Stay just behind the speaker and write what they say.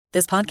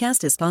This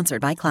podcast is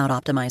sponsored by Cloud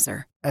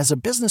Optimizer. As a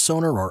business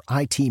owner or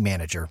IT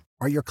manager,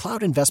 are your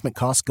cloud investment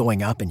costs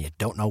going up and you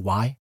don't know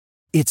why?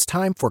 It's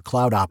time for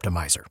Cloud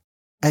Optimizer.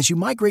 As you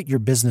migrate your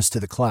business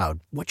to the cloud,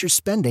 what you're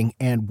spending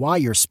and why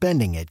you're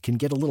spending it can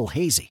get a little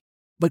hazy.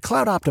 But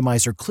Cloud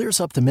Optimizer clears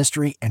up the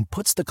mystery and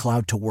puts the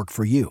cloud to work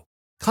for you.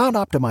 Cloud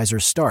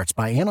Optimizer starts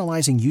by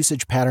analyzing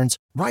usage patterns,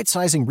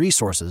 right-sizing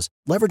resources,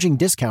 leveraging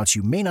discounts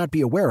you may not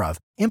be aware of,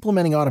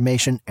 implementing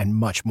automation, and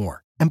much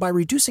more. And by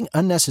reducing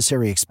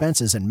unnecessary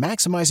expenses and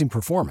maximizing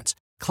performance,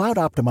 Cloud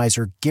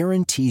Optimizer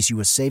guarantees you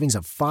a savings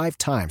of 5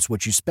 times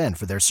what you spend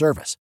for their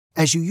service.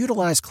 As you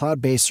utilize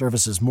cloud-based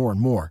services more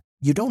and more,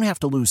 you don't have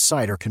to lose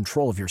sight or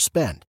control of your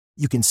spend.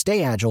 You can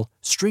stay agile,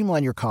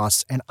 streamline your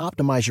costs, and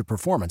optimize your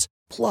performance,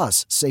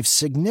 plus save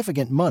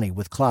significant money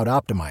with Cloud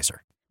Optimizer.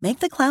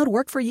 Make the cloud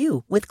work for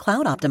you with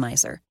Cloud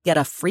Optimizer. Get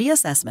a free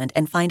assessment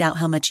and find out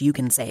how much you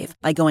can save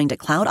by going to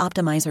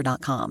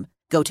cloudoptimizer.com.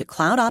 Go to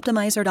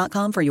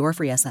cloudoptimizer.com for your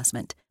free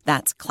assessment.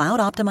 That's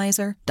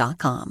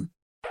cloudoptimizer.com.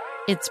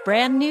 It's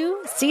brand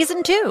new,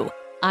 Season 2.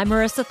 I'm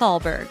Marissa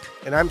Thalberg.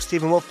 And I'm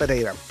Stephen Wolf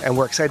Pereira, and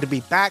we're excited to be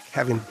back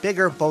having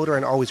bigger, bolder,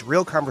 and always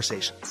real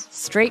conversations.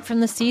 Straight from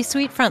the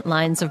C-suite front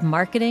lines of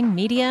marketing,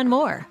 media, and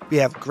more. We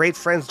have great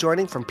friends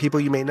joining from people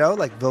you may know,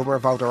 like Wilmer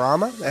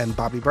Valderrama and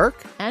Bobby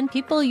Burke. And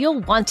people you'll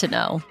want to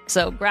know.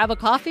 So grab a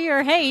coffee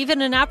or, hey,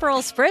 even an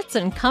Aperol Spritz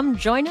and come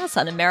join us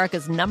on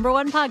America's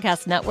 #1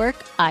 podcast network,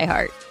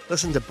 iHeart.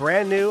 Listen to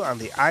Brand New on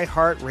the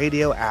iHeart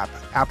Radio app,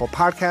 Apple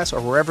Podcasts,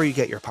 or wherever you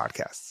get your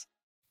podcasts.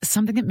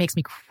 Something that makes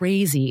me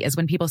crazy is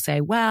when people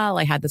say, well,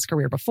 I had this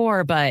career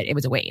before, but it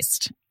was a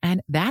waste.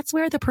 And that's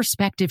where the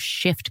perspective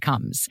shift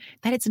comes,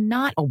 that it's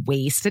not a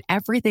waste, that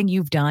everything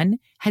you've done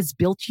has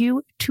built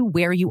you to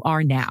where you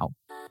are now.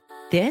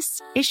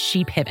 This is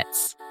She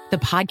Pivots, the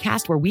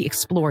podcast where we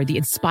explore the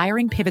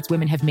inspiring pivots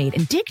women have made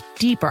and dig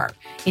deeper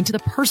into the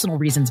personal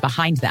reasons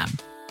behind them.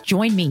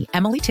 Join me,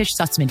 Emily Tish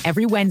Sussman,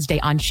 every Wednesday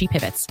on She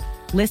Pivots.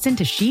 Listen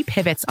to She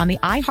Pivots on the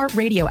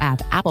iHeartRadio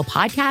app, Apple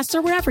Podcasts,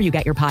 or wherever you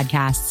get your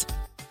podcasts.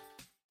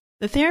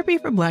 The Therapy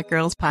for Black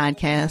Girls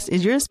podcast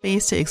is your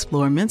space to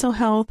explore mental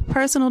health,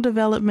 personal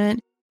development,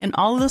 and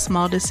all of the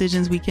small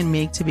decisions we can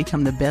make to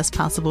become the best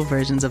possible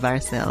versions of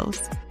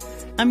ourselves.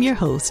 I'm your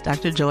host,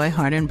 Dr. Joy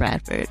Harden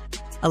Bradford,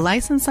 a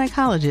licensed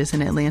psychologist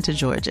in Atlanta,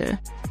 Georgia,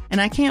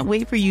 and I can't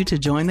wait for you to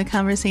join the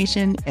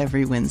conversation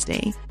every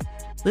Wednesday.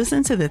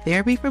 Listen to the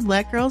Therapy for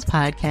Black Girls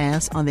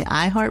podcast on the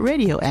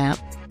iHeartRadio app,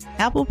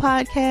 Apple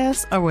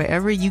Podcasts, or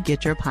wherever you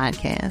get your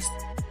podcasts.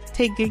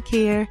 Take good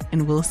care,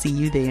 and we'll see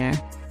you there.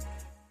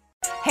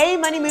 Hey,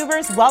 Money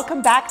Movers,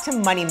 welcome back to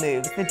Money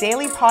Moves, the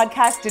daily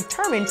podcast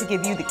determined to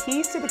give you the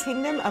keys to the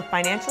kingdom of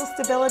financial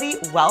stability,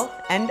 wealth,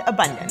 and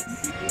abundance.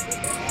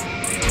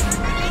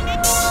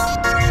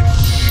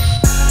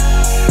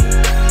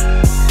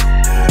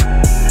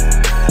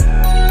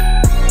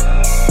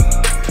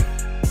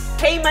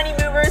 Hey, Money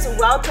Movers,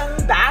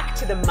 welcome back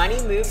to the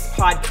Money Moves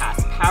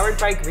podcast, powered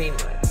by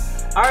Greenwood.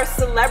 Our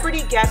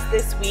celebrity guest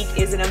this week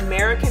is an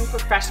American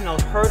professional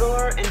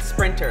hurdler and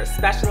sprinter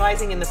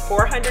specializing in the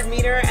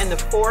 400-meter and the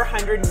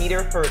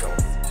 400-meter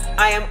hurdles.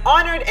 I am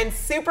honored and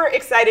super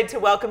excited to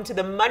welcome to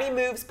the Money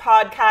Moves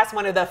podcast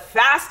one of the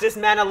fastest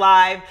men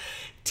alive,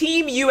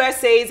 Team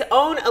USA's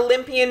own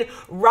Olympian,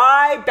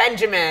 Rai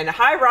Benjamin.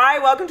 Hi, Rai.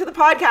 Welcome to the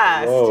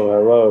podcast.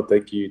 Hello.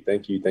 Thank you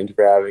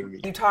for having me.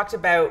 You talked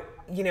about,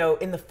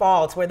 in the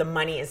fall, it's where the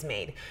money is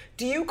made.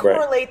 Do you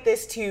correlate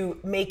this to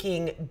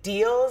making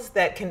deals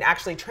that can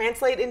actually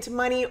translate into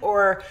money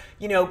or,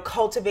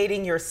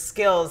 cultivating your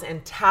skills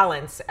and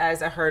talents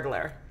as a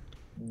hurdler?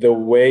 The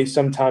way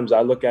sometimes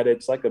I look at it,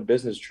 it's like a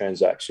business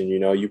transaction.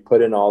 You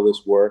put in all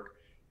this work,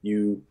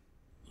 you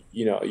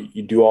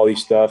do all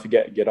these stuff,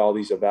 get all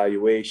these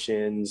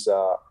evaluations,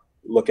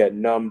 look at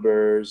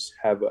numbers,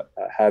 have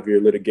your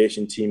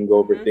litigation team go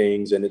over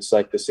things. And it's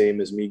like the same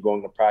as me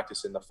going to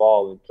practice in the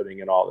fall and putting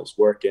in all this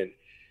work. And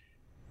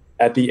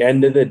at the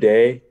end of the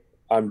day,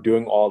 I'm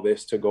doing all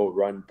this to go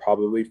run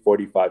probably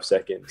 45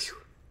 seconds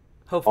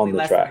Hopefully on the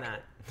less track. Than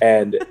that.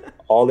 And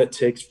all it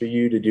takes for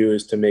you to do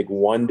is to make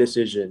one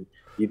decision,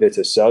 either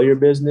to sell your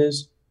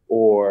business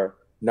or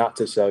not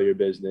to sell your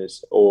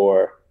business,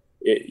 or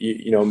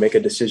make a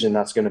decision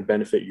that's going to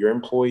benefit your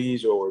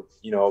employees or,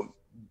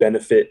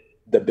 benefit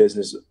the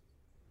business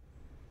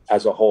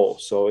as a whole.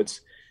 So it's,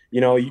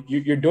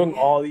 you're doing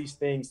all these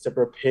things to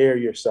prepare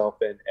yourself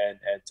and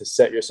to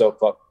set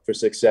yourself up for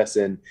success.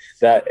 And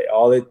that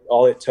all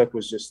it took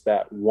was just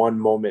that one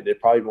moment.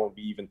 It probably won't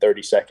be even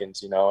 30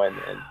 seconds, and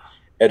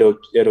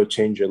it'll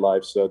change your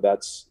life. So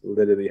that's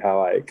literally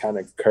how I kind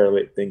of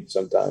correlate things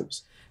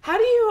sometimes. How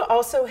do you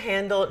also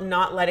handle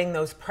not letting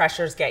those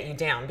pressures get you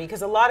down?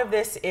 Because a lot of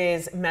this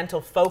is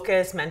mental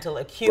focus, mental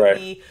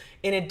acuity,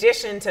 in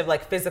addition to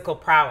like physical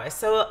prowess.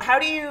 So how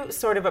do you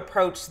sort of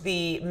approach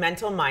the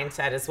mental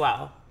mindset as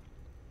well?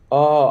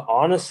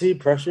 Honestly,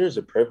 pressure is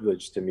a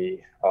privilege to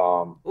me.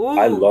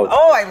 I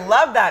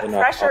love that.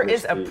 Pressure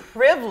is a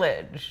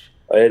privilege.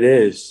 It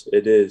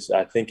is.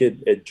 I think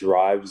it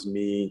drives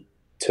me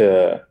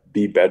to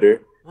be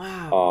better.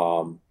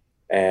 Wow.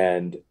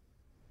 And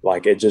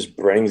like it just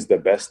brings the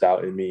best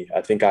out in me.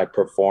 I think I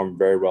perform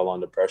very well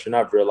under pressure. And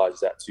I've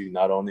realized that too,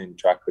 not only in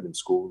track, but in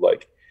school.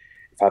 Like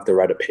if I have to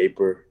write a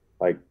paper,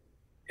 like,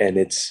 and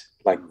it's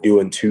like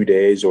doing 2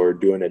 days or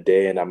doing a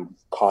day and I'm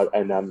caught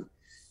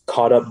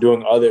up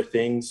doing other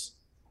things,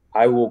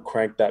 I will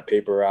crank that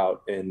paper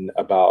out in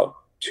about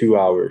 2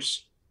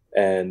 hours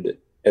and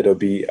it'll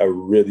be a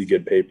really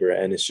good paper.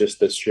 And it's just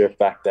the sheer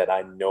fact that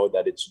I know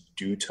that it's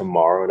due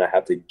tomorrow and I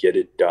have to get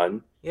it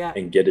done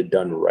and get it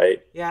done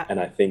right. Yeah. And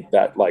I think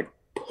that like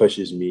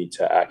pushes me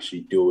to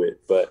actually do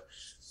it. But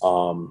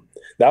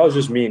that was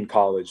just me in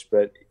college.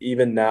 But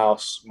even now,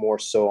 more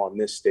so on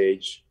this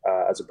stage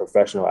as a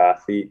professional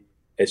athlete,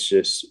 it's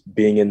just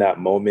being in that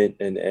moment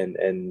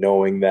and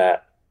knowing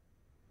that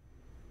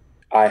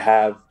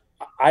I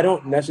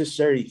don't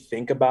necessarily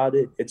think about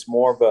it. It's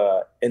more of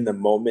a in the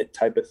moment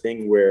type of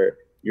thing where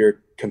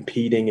you're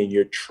competing and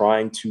you're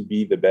trying to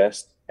be the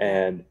best.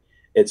 And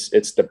it's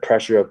the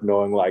pressure of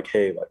knowing like,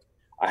 hey, like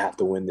I have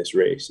to win this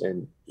race.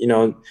 And, you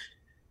know,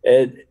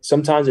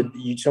 sometimes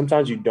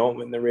you don't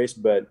win the race,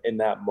 but in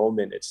that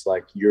moment, it's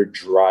like you're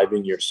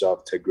driving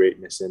yourself to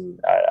greatness. And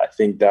I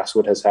think that's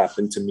what has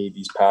happened to me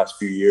these past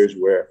few years,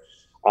 where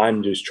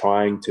I'm just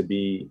trying to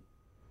be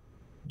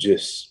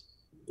just,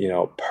 you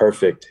know,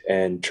 perfect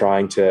and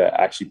trying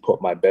to actually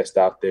put my best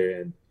out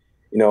there. And,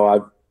 you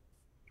know,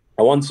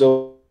 I won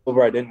silver,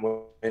 I didn't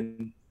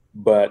win,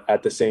 but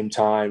at the same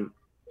time,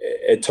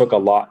 it took a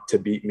lot to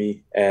beat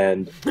me.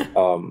 And,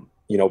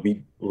 you know,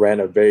 we ran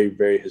a very,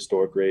 very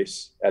historic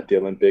race at the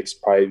Olympics,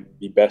 probably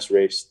the best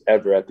race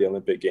ever at the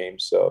Olympic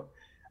Games. So,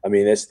 I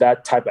mean, it's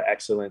that type of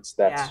excellence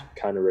that's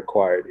kind of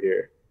required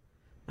here.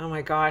 Oh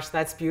my gosh,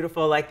 that's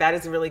beautiful. Like that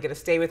is really going to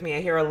stay with me.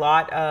 I hear a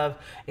lot of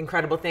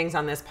incredible things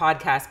on this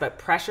podcast, but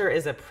pressure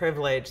is a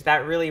privilege.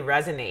 That really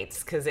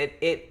resonates because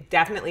it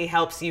definitely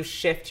helps you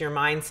shift your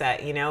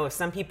mindset. You know, if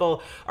some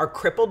people are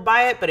crippled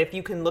by it, but if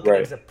you can look at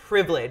it as a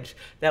privilege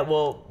that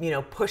will, you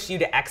know, push you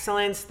to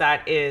excellence,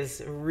 that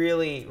is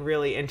really,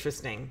 really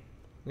interesting.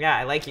 Yeah,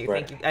 I like you.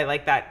 Thank you. I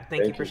like that.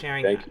 Thank you for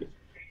sharing that. Thank you.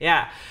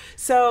 Yeah.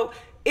 So,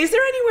 is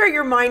there anywhere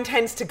your mind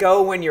tends to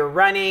go when you're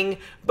running,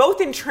 both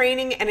in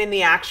training and in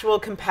the actual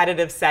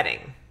competitive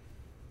setting?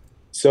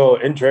 So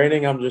in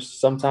training,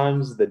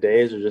 sometimes the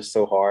days are just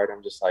so hard.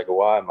 I'm just like,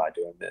 why am I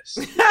doing this?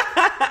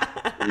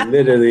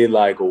 Literally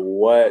like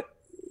what,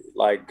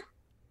 like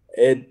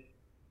it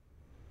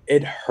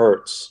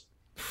hurts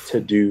to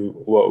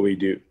do what we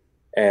do.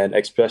 And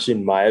especially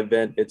in my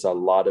event, it's a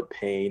lot of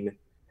pain.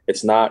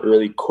 It's not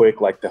really quick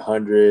like the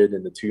 100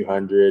 and the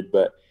 200,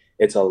 but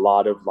it's a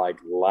lot of like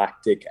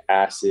lactic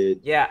acid,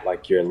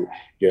 like your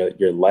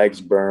legs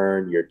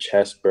burn, your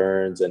chest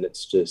burns. And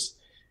it's just,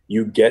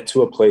 you get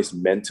to a place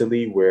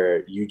mentally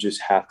where you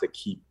just have to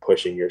keep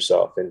pushing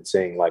yourself and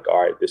saying like,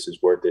 all right, this is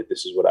worth it.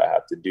 This is what I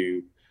have to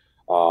do.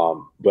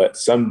 But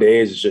some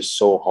days it's just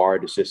so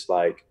hard. It's just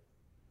like,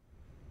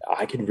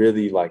 I could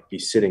really like be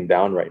sitting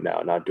down right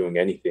now, not doing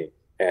anything.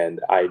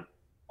 And I'm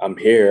out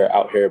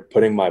here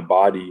putting my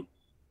body,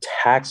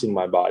 taxing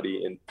my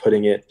body and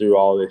putting it through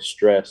all this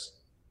stress.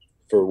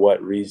 For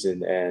what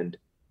reason? And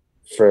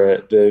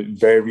for the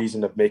very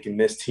reason of making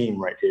this team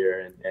right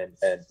here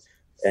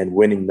and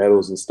winning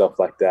medals and stuff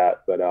like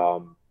that.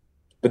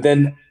 But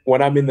then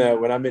when I'm in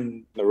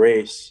the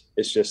race,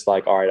 it's just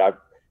like, all right, I've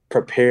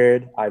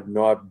prepared. I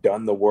know I've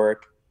done the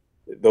work.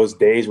 Those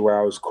days where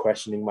I was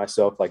questioning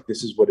myself, like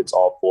this is what it's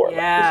all for. Like,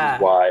 this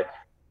is why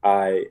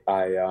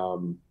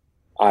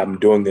I'm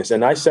doing this.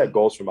 And I set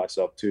goals for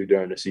myself too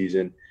during the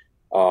season.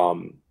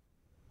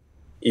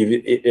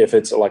 Even if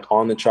it's like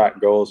on the track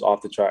goals,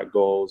 off the track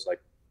goals, like,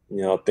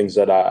 you know, things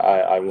that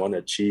I want to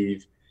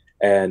achieve.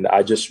 And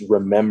I just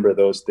remember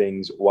those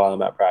things while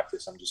I'm at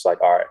practice. I'm just like,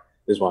 all right,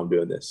 this is why I'm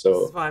doing this. So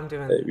this is why I'm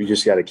doing this. We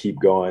just got to keep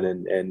going.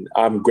 And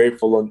I'm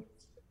grateful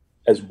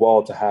as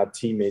well to have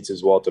teammates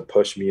as well to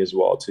push me as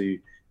well to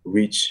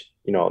reach,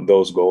 you know,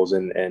 those goals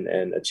and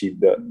achieve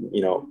the,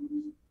 you know,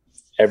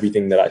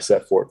 everything that I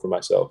set forth for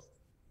myself.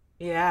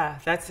 Yeah,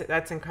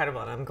 that's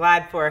incredible. And I'm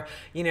glad for,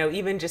 you know,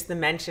 even just the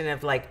mention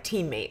of like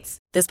teammates.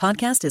 This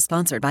podcast is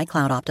sponsored by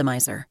Cloud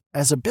Optimizer.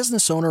 As a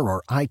business owner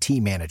or IT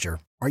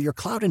manager, are your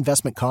cloud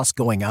investment costs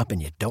going up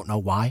and you don't know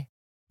why?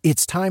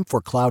 It's time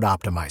for Cloud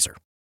Optimizer.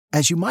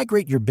 As you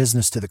migrate your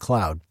business to the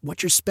cloud,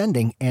 what you're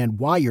spending and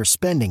why you're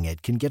spending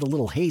it can get a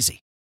little hazy.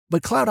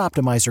 But Cloud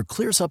Optimizer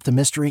clears up the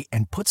mystery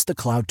and puts the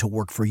cloud to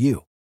work for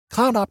you.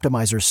 Cloud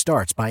Optimizer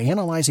starts by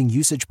analyzing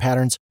usage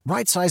patterns,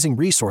 right-sizing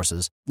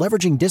resources,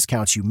 leveraging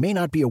discounts you may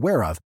not be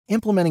aware of,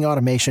 implementing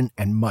automation,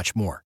 and much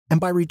more. And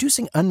by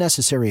reducing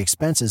unnecessary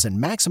expenses and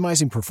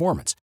maximizing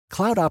performance,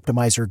 Cloud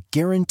Optimizer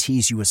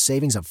guarantees you a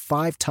savings of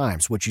 5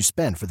 times what you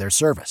spend for their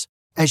service.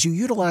 As you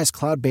utilize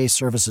cloud-based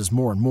services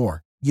more and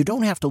more, you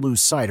don't have to lose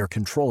sight or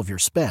control of your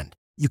spend.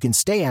 You can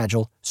stay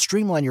agile,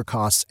 streamline your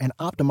costs, and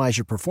optimize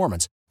your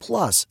performance,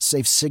 plus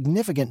save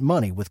significant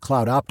money with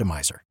Cloud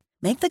Optimizer.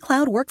 Make the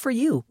cloud work for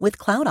you with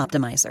Cloud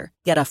Optimizer.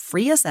 Get a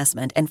free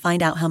assessment and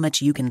find out how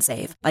much you can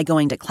save by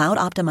going to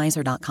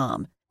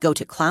cloudoptimizer.com. Go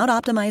to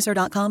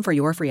cloudoptimizer.com for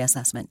your free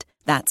assessment.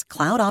 That's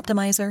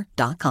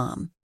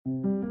cloudoptimizer.com.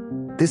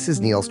 This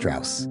is Neil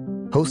Strauss,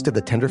 host of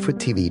the Tenderfoot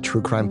TV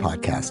true crime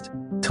podcast,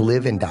 To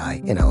Live and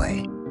Die in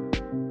LA.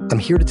 I'm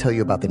here to tell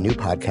you about the new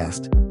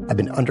podcast I've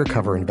been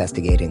undercover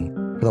investigating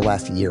for the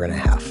last year and a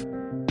half.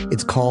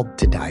 It's called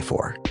To Die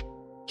For.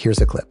 Here's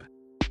a clip.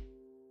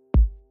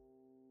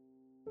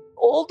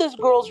 All these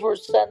girls were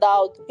sent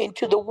out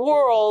into the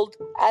world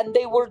and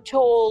they were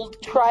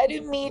told, try to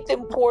meet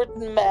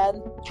important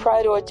men,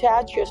 try to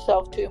attach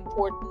yourself to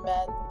important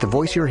men. The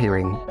voice you're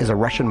hearing is a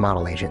Russian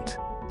model agent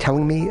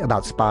telling me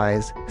about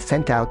spies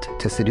sent out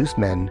to seduce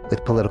men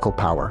with political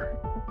power.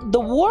 The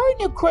war in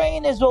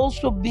Ukraine is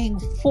also being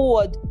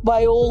fought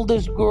by all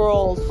these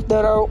girls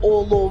that are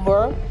all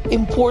over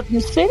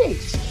important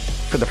cities.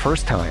 For the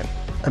first time,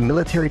 a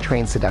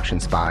military-trained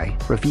seduction spy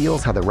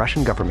reveals how the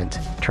Russian government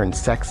turned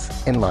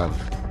sex and love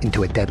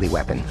into a deadly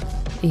weapon.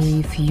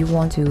 If you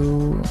want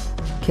to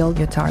kill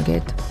your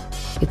target,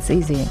 it's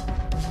easy.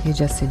 You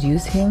just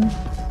seduce him,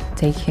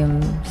 take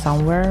him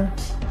somewhere,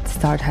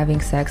 start having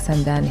sex,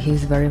 and then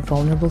he's very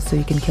vulnerable, so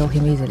you can kill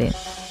him easily.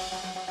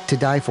 To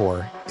Die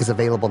For is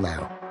available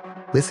now.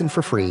 Listen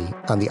for free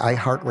on the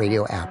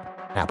iHeartRadio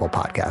app, Apple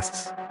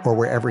Podcasts, or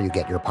wherever you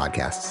get your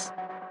podcasts.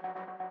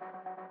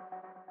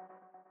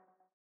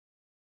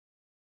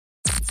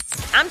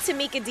 I'm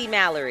Tamika D.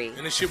 Mallory.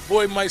 And it's your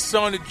boy, my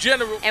son, the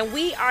General. And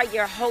we are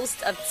your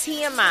hosts of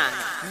TMI.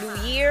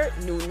 New year,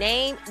 new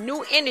name,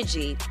 new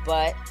energy,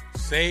 but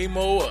same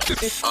old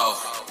us.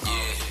 Oh, yeah.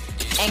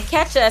 And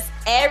catch us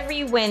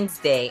every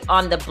Wednesday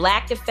on the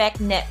Black Effect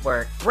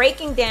Network,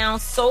 breaking down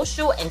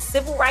social and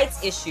civil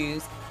rights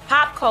issues,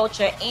 pop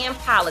culture, and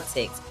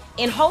politics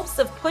in hopes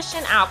of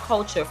pushing our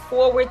culture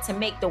forward to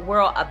make the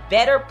world a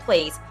better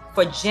place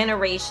for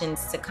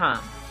generations to come.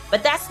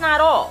 But that's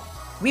not all.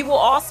 We will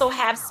also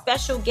have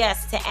special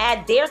guests to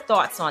add their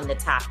thoughts on the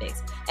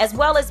topics, as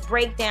well as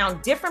break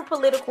down different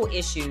political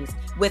issues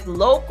with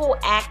local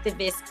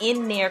activists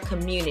in their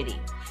community.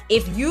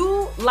 If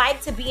you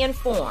like to be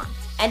informed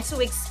and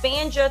to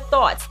expand your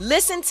thoughts,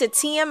 listen to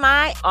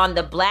TMI on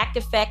the Black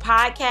Effect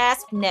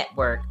Podcast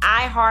Network,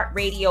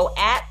 iHeartRadio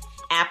app,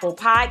 Apple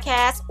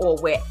Podcasts, or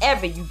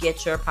wherever you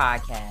get your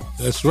podcasts.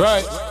 That's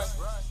right.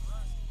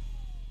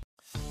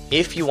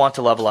 If you want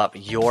to level up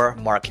your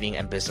marketing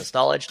and business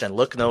knowledge, then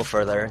look no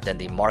further than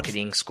the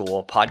Marketing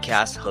School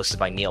podcast hosted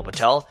by Neil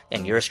Patel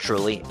and yours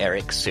truly,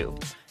 Eric Su.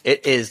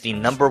 It is the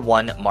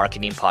 #1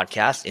 marketing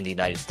podcast in the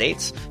United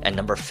States and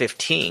number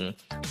 15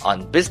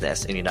 on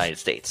business in the United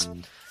States.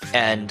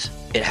 And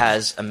it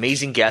has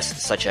amazing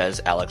guests such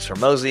as Alex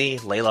Hormozi,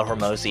 Layla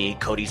Hormozi,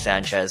 Cody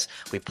Sanchez.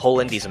 We pull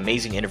in these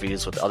amazing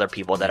interviews with other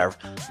people that are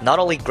not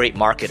only great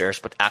marketers,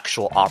 but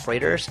actual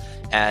operators.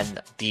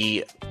 And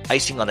the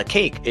icing on the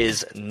cake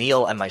is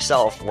Neil and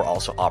myself were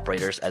also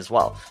operators as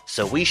well.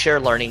 So we share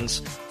learnings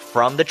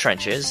from the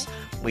trenches.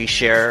 We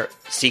share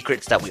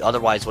secrets that we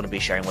otherwise wouldn't be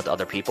sharing with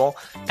other people.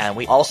 And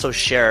we also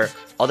share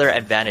other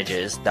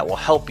advantages that will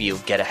help you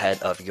get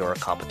ahead of your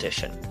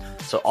competition.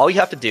 So all you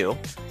have to do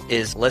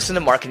is listen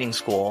to Marketing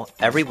School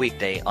every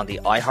weekday on the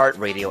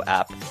iHeartRadio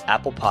app,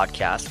 Apple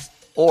Podcasts,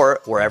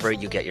 or wherever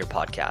you get your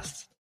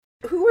podcasts.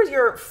 Who are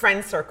your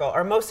friend circle?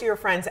 Are most of your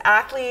friends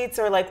athletes,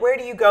 or like where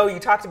do you go? You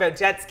talked about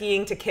jet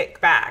skiing to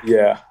kick back.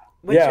 Yeah.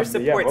 What's your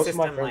support most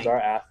system of my friends like? are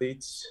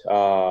athletes.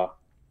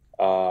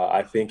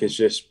 I think it's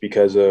just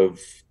because of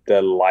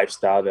the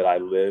lifestyle that I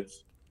live.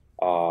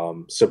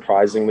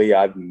 Surprisingly,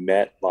 I've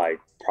met like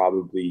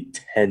probably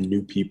 10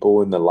 new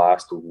people in the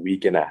last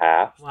week and a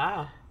half.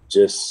 Wow.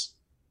 Just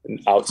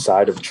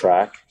outside of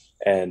track.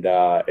 And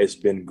it's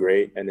been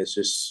great. And it's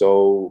just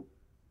so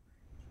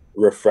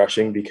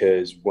refreshing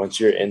because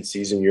once you're in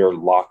season, you're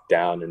locked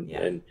down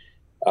and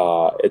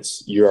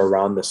you're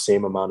around the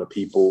same amount of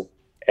people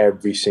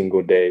every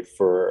single day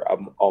for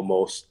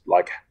almost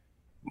like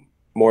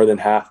more than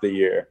half the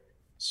year.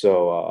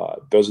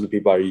 So those are the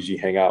people I usually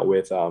hang out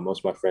with. Most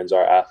of my friends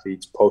are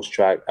athletes,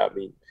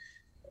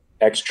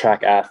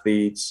 ex-track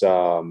athletes.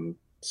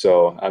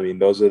 So, I mean,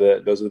 those are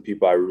the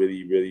people I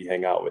really, really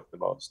hang out with the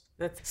most.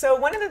 So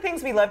one of the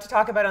things we love to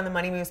talk about on the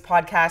Money Moves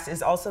podcast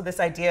is also this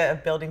idea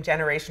of building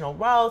generational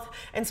wealth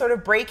and sort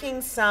of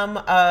breaking some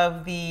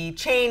of the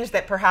change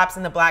that perhaps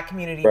in the Black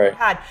community Right.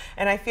 had.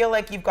 And I feel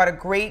like you've got a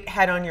great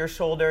head on your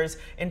shoulders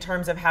in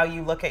terms of how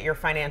you look at your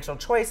financial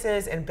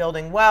choices and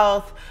building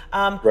wealth.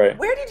 Right.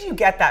 Where did you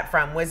get that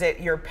from? Was it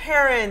your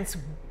parents,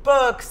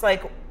 books?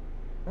 Like,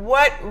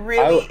 what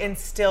really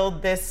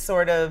instilled this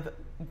sort of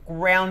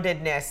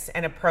groundedness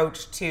and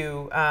approach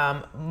to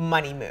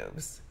money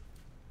moves?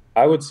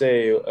 I would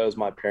say it was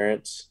my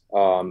parents.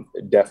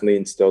 It definitely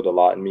instilled a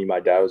lot in me. My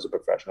dad was a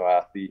professional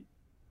athlete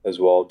as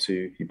well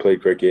too. He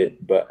played cricket,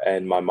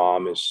 and my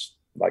mom is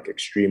like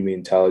extremely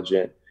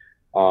intelligent.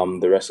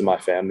 The rest of my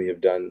family have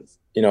done,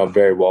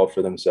 very well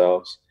for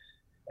themselves.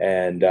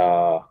 And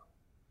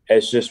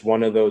it's just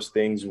one of those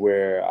things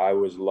where I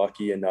was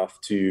lucky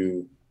enough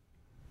to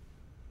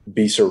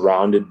be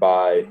surrounded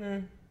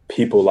by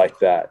people like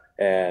that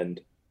and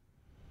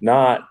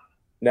not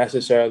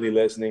necessarily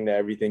listening to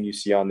everything you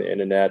see on the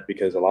internet,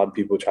 because a lot of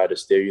people try to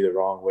steer you the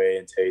wrong way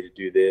and tell you to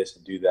do this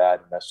and do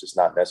that. And that's just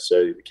not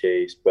necessarily the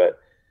case. But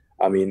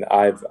I mean,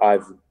 I've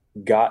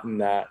gotten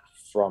that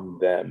from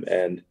them.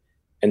 And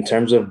in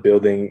terms of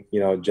building,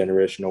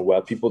 generational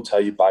wealth, people tell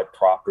you buy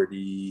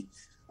property,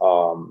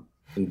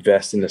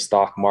 invest in the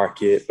stock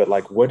market, but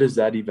like, what does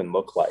that even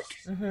look like?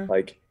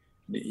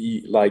 Do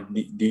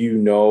you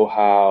know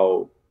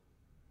how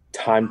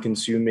time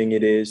consuming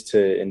it is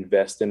to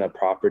invest in a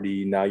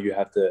property? Now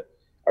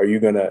are you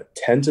going to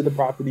tend to the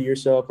property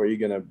yourself? Are you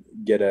going to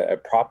get a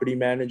property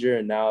manager?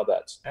 And now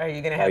are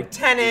you going to have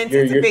tenants?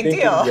 It's a big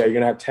deal. Yeah, you're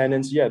going to have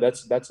tenants. Yeah,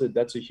 that's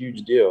a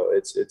huge deal.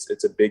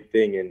 It's a big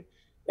thing.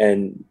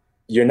 And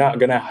you're not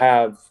going to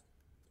have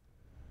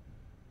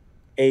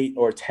 8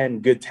 or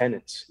 10 good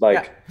tenants.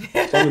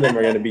 Some of them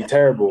are going to be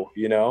terrible,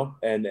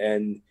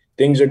 and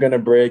things are going to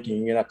break and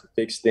you're going to have to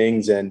fix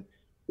things. And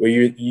where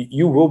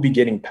you will be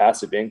getting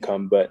passive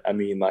income, but I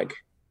mean, like,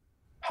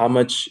 how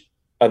much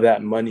of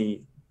that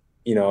money,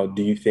 do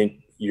you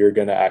think you're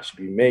going to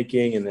actually be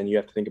making? And then you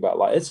have to think about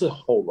it's a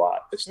whole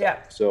lot of stuff.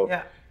 Yeah. So,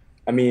 yeah.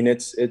 I mean,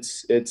 it's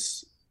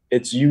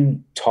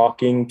you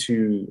talking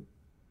to,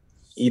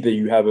 either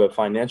you have a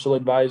financial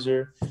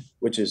advisor,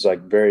 which is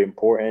like very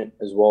important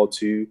as well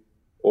too,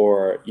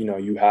 or,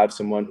 you have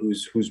someone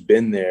who's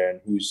been there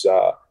and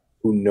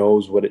who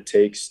knows what it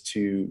takes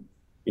to,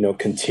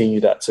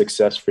 continue that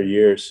success for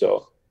years.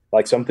 So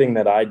like something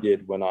that I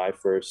did when I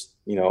first,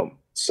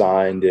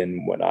 signed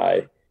and when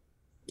I,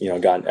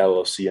 got an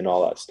LLC and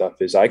all that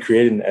stuff is I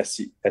created an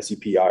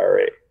SEP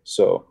IRA.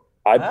 So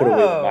I put away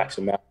the max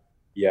amount,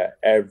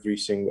 every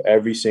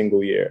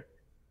single year.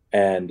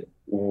 And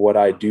what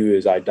I do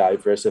is I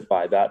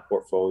diversify that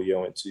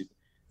portfolio into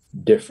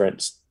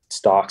different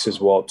stocks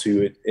as well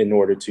too, in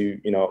order to,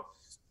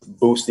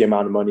 boost the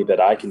amount of money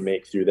that I can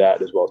make through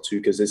that as well too.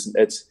 Because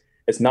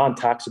it's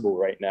non-taxable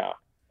right now,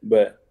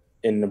 but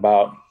in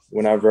about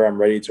whenever I'm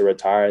ready to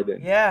retire,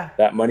 then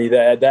that money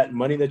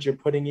that you're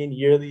putting in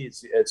yearly,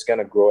 it's going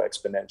to grow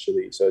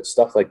exponentially. So it's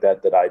stuff like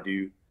that I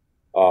do.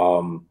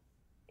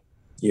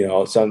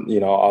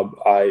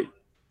 I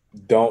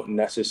don't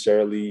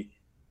necessarily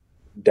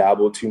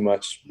dabble too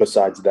much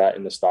besides that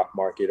in the stock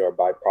market or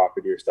buy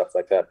property or stuff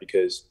like that,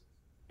 because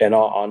in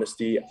all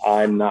honesty,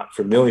 I'm not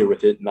familiar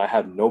with it and I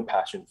have no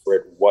passion for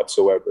it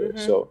whatsoever.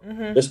 So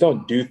just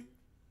don't do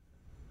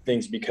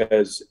things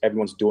because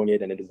everyone's doing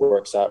it and it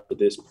works out for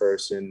this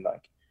person.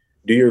 Like,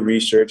 do your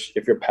research.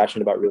 If you're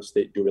passionate about real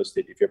estate, do real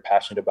estate. If you're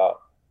passionate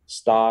about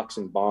stocks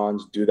and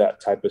bonds, do that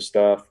type of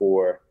stuff.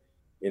 Or,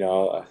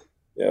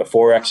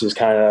 Forex is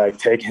kind of like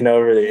taking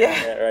over the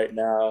internet right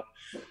now,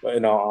 but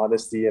in all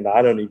honesty, and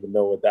I don't even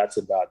know what that's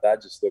about.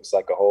 That just looks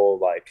like a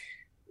whole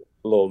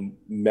little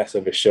mess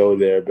of a show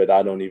there, but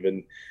I don't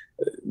even,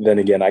 then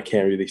again, I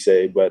can't really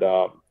say, but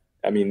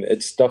I mean,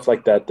 it's stuff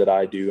like that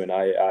I do, and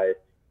I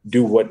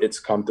do what it's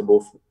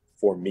comfortable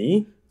for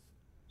me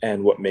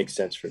and what makes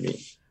sense for me.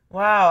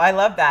 Wow, I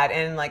love that.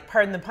 And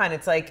pardon the pun,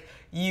 it's like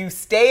you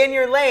stay in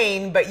your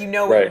lane, but you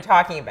know what you're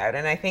talking about.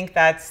 And I think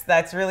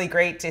that's really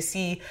great to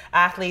see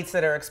athletes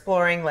that are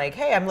exploring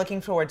hey, I'm looking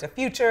towards a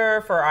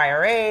future for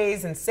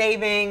IRAs and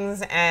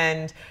savings.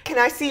 And can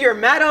I see your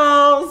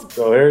medals?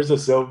 So here's a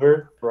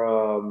silver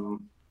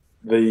from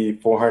the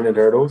 400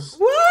 hurdles.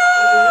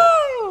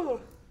 Woo!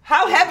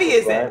 How heavy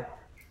is it?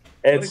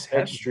 It's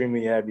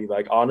extremely heavy.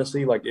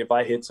 Honestly, if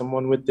I hit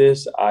someone with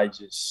this, I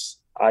just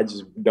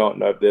don't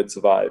know if they'd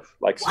survive.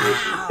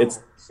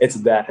 Seriously, it's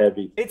that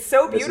heavy. It's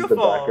so beautiful. This is the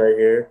back right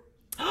here,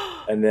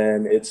 and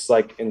then it's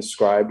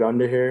inscribed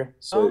under here.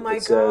 So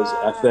it says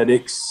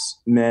Athletics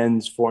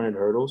Men's 400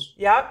 Hurdles.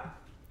 Yep.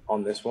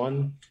 On this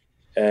one,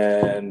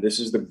 and this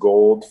is the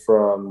gold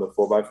from the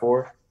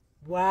 4x4.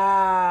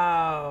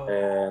 Wow.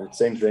 And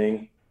same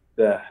thing,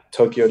 the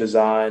Tokyo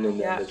design and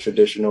then the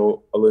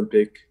traditional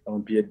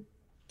Olympiad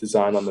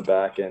design on the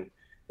back, and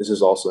this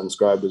is also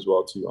inscribed as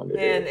well too under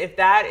here. And if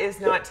that is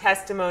not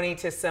testimony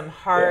to some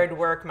hard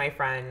work, my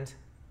friend.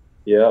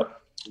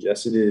 Yep.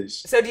 Yes, it is.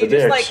 So do you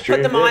just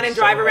put them on and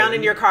drive around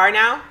in your car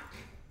now?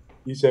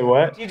 You say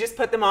what? Do you just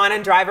put them on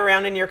and drive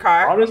around in your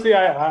car? Honestly,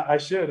 I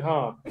should,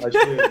 huh? I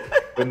should.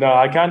 But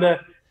no,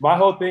 my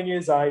whole thing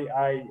is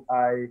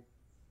I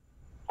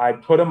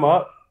put them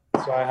up.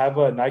 So I have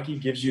Nike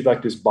gives you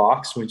this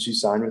box once you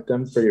sign with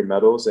them for your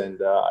medals,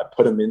 and I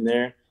put them in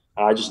there.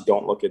 I just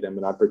don't look at them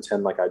and I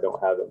pretend like I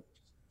don't have them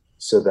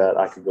so that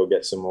I could go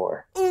get some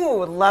more.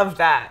 Ooh, love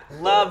that.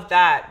 Love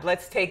that.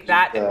 Let's take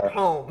that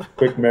home.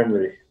 Quick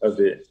memory of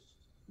it.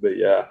 But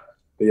yeah,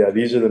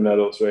 these are the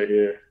medals right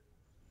here.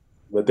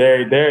 But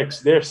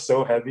they're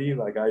so heavy.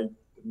 When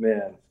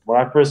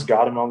I first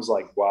got them, I was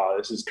like, wow,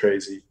 this is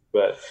crazy.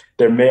 But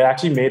they're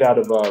actually made out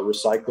of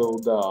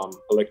recycled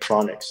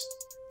electronics.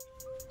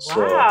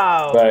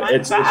 Wow. But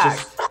it's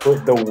just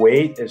the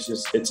weight is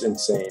it's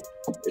insane.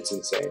 It's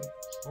insane.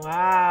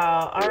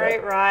 Wow. All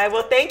right, Rai.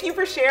 Well, thank you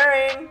for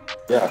sharing.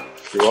 Yeah,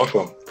 you're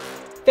welcome.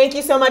 Thank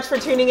you so much for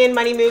tuning in,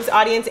 Money Moves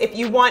audience. If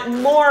you want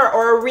more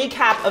or a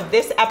recap of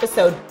this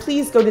episode,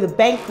 please go to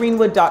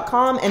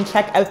thebankgreenwood.com and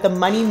check out the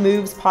Money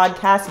Moves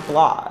podcast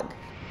blog.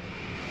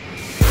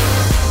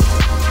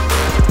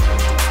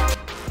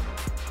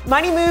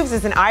 Money Moves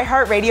is an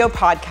iHeartRadio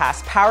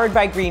podcast powered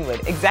by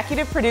Greenwood,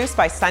 executive produced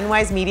by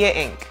Sunwise Media,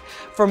 Inc.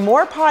 For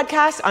more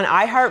podcasts on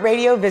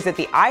iHeartRadio, visit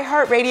the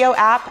iHeartRadio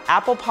app,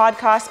 Apple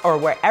Podcasts, or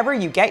wherever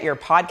you get your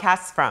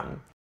podcasts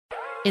from.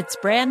 It's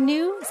brand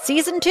new,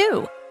 Season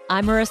 2.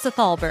 I'm Marissa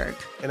Thalberg.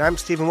 And I'm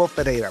Stephen Wolf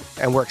Pereira,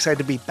 and we're excited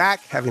to be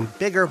back having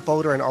bigger,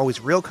 bolder, and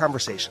always real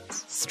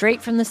conversations. Straight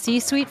from the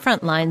C-suite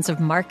front lines of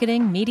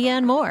marketing, media,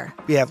 and more.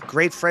 We have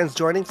great friends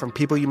joining from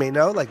people you may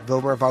know, like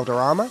Wilmer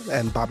Valderrama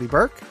and Bobby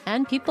Burke.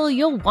 And people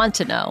you'll want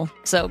to know.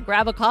 So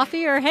grab a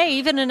coffee or, hey,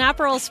 even an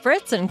Aperol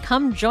Spritz and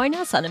come join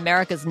us on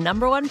America's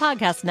 #1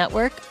 podcast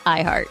network,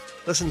 iHeart.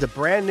 Listen to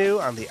brand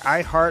new on the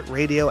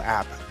iHeartRadio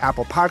app,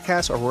 Apple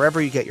Podcasts, or wherever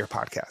you get your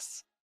podcasts.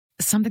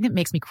 Something that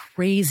makes me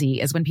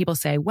crazy is when people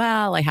say,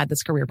 well, I had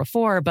this career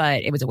before,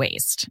 but it was a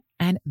waste.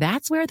 And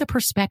that's where the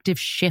perspective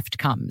shift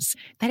comes,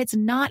 that it's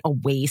not a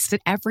waste,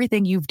 that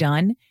everything you've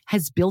done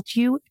has built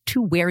you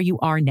to where you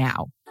are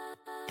now.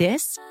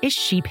 This is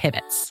She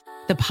Pivots,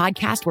 the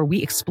podcast where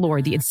we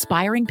explore the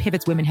inspiring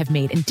pivots women have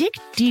made and dig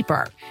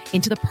deeper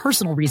into the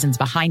personal reasons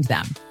behind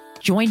them.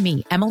 Join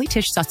me, Emily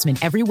Tish Sussman,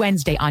 every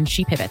Wednesday on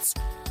She Pivots.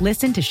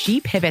 Listen to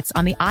She Pivots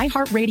on the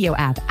iHeartRadio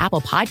app,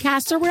 Apple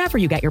Podcasts, or wherever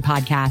you get your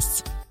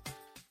podcasts.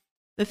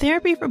 The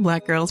Therapy for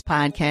Black Girls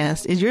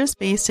podcast is your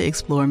space to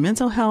explore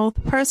mental health,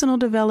 personal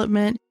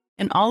development,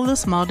 and all of the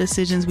small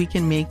decisions we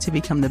can make to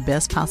become the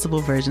best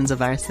possible versions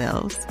of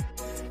ourselves.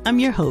 I'm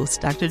your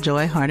host, Dr.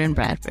 Joy Harden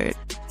Bradford,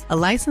 a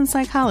licensed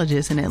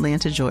psychologist in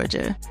Atlanta,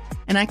 Georgia,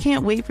 and I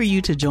can't wait for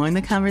you to join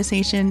the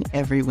conversation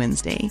every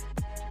Wednesday.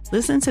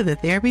 Listen to the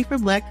Therapy for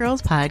Black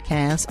Girls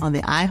podcast on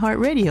the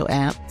iHeartRadio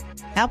app,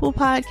 Apple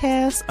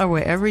Podcasts, or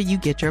wherever you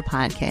get your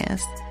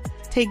podcasts.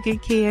 Take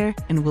good care,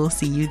 and we'll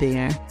see you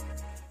there.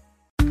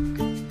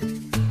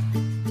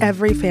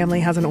 Every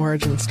family has an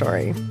origin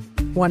story,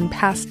 one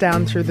passed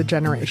down through the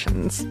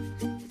generations.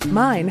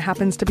 Mine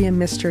happens to be a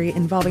mystery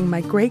involving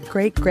my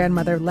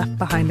great-great-grandmother left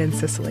behind in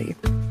Sicily.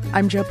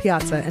 I'm Jo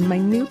Piazza, and my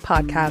new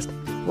podcast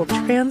will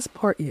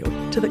transport you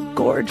to the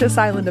gorgeous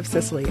island of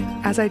Sicily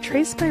as I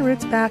trace my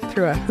roots back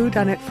through a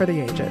whodunit for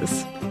the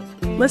ages.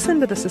 Listen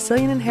to The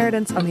Sicilian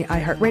Inheritance on the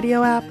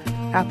iHeartRadio app,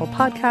 Apple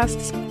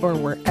Podcasts, or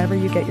wherever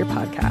you get your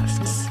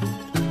podcasts.